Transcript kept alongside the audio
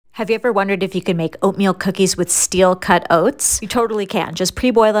Have you ever wondered if you can make oatmeal cookies with steel cut oats? You totally can. Just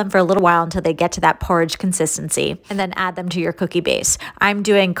pre-boil them for a little while until they get to that porridge consistency, and then add them to your cookie base. I'm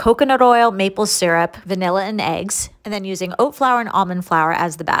doing coconut oil, maple syrup, vanilla, and eggs, and then using oat flour and almond flour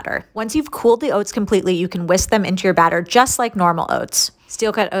as the batter. Once you've cooled the oats completely, you can whisk them into your batter just like normal oats.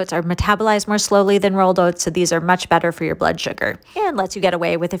 Steel cut oats are metabolized more slowly than rolled oats, so these are much better for your blood sugar and lets you get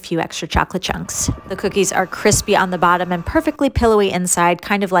away with a few extra chocolate chunks. The cookies are crispy on the bottom and perfectly pillowy inside,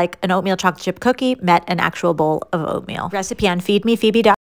 kind of like an oatmeal chocolate chip cookie met an actual bowl of oatmeal. Recipe on feedmephoebe.com.